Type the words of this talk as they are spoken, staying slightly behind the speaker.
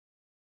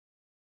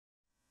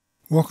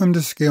Welcome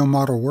to Scale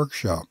Model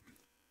Workshop.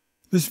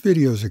 This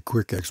video is a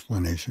quick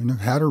explanation of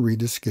how to read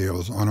the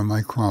scales on a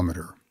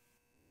micrometer.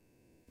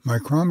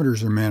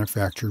 Micrometers are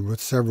manufactured with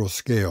several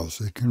scales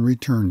that can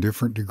return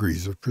different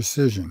degrees of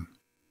precision.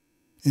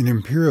 In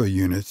imperial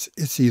units,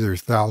 it's either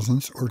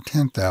thousandths or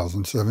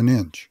 10,000ths of an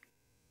inch.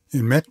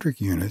 In metric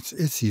units,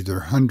 it's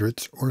either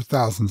hundredths or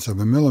thousandths of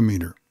a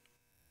millimeter.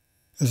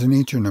 As an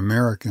ancient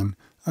American,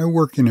 I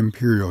work in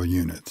imperial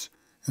units,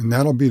 and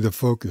that'll be the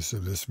focus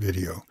of this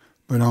video,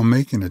 but I'll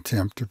make an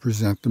attempt to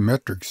present the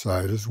metric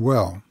side as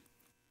well.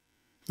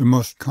 The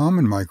most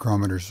common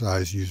micrometer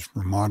size used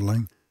for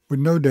modeling would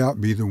no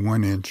doubt be the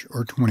 1-inch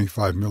or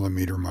 25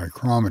 millimeter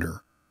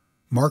micrometer,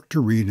 marked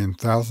to read in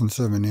thousandths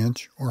of an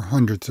inch or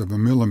hundredths of a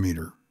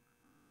millimeter.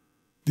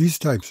 These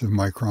types of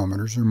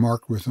micrometers are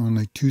marked with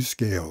only two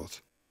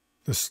scales,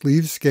 the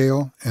sleeve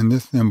scale and the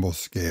thimble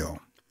scale.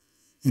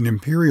 In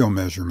imperial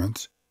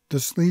measurements, the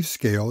sleeve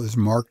scale is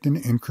marked in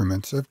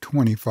increments of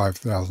 25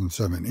 thousandths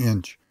of an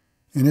inch,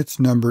 and it's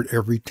numbered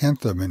every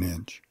tenth of an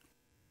inch.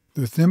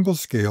 The thimble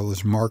scale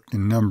is marked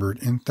and numbered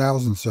in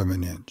thousandths of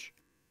an inch.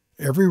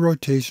 Every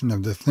rotation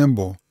of the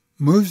thimble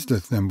moves the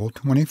thimble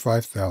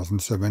 25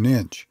 thousandths of an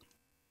inch.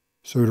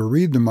 So to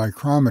read the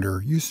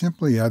micrometer, you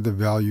simply add the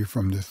value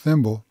from the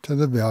thimble to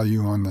the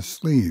value on the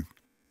sleeve.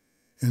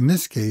 In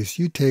this case,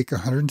 you take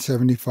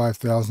 175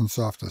 thousandths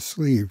off the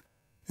sleeve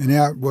and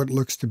add what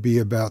looks to be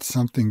about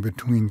something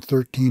between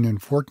 13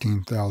 and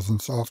 14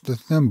 thousandths off the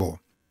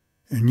thimble,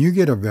 and you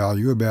get a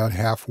value about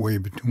halfway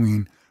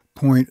between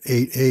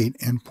 0.88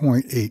 and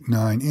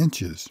 0.89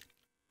 inches.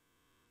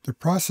 The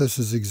process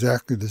is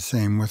exactly the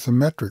same with the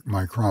metric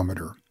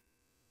micrometer.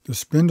 The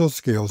spindle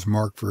scale is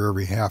marked for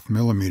every half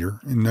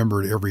millimeter and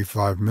numbered every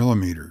 5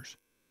 millimeters.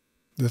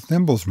 The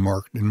thimble is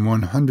marked in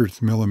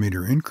 1/100th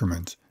millimeter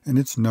increments, and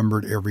it's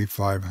numbered every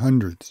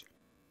 5/100ths.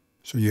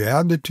 So you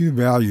add the two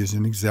values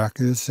in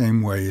exactly the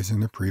same way as in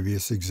the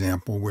previous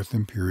example with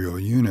imperial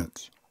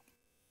units.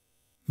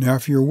 Now,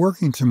 if you're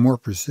working to more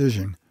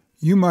precision,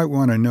 you might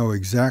want to know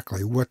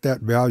exactly what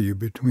that value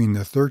between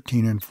the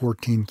 13 and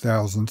 14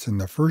 thousandths in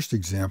the first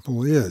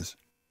example is.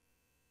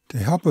 To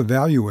help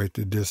evaluate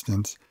the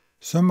distance,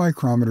 some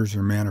micrometers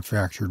are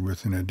manufactured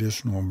with an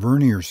additional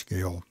vernier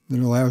scale that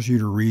allows you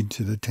to read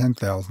to the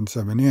 10,000ths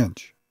of an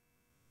inch.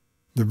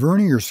 The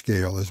vernier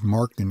scale is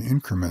marked in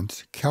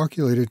increments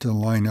calculated to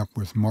line up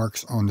with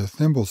marks on the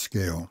thimble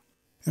scale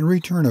and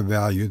return a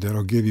value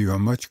that'll give you a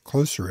much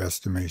closer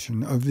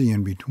estimation of the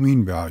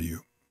in-between value.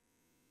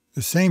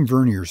 The same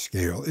vernier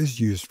scale is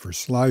used for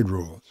slide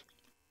rules.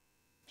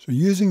 So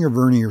using a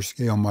vernier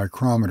scale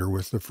micrometer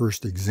with the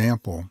first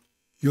example,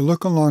 you'll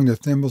look along the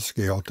thimble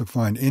scale to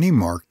find any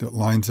mark that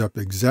lines up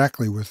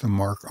exactly with the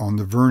mark on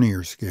the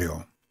vernier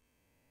scale.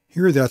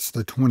 Here that's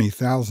the 20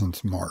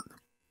 thousandths mark.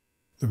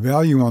 The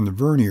value on the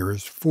vernier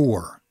is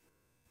 4.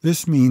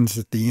 This means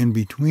that the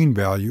in-between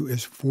value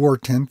is 4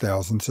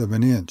 10,000ths of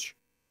an inch.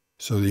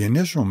 So the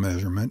initial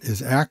measurement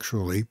is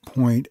actually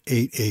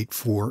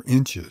 0.884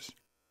 inches.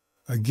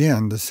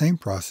 Again, the same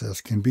process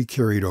can be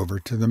carried over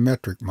to the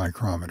metric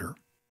micrometer.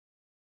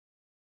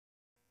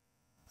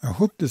 I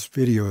hope this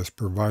video has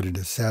provided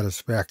a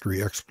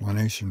satisfactory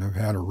explanation of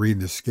how to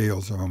read the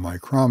scales of a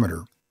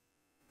micrometer.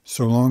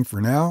 So long for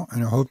now,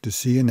 and I hope to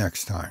see you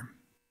next time.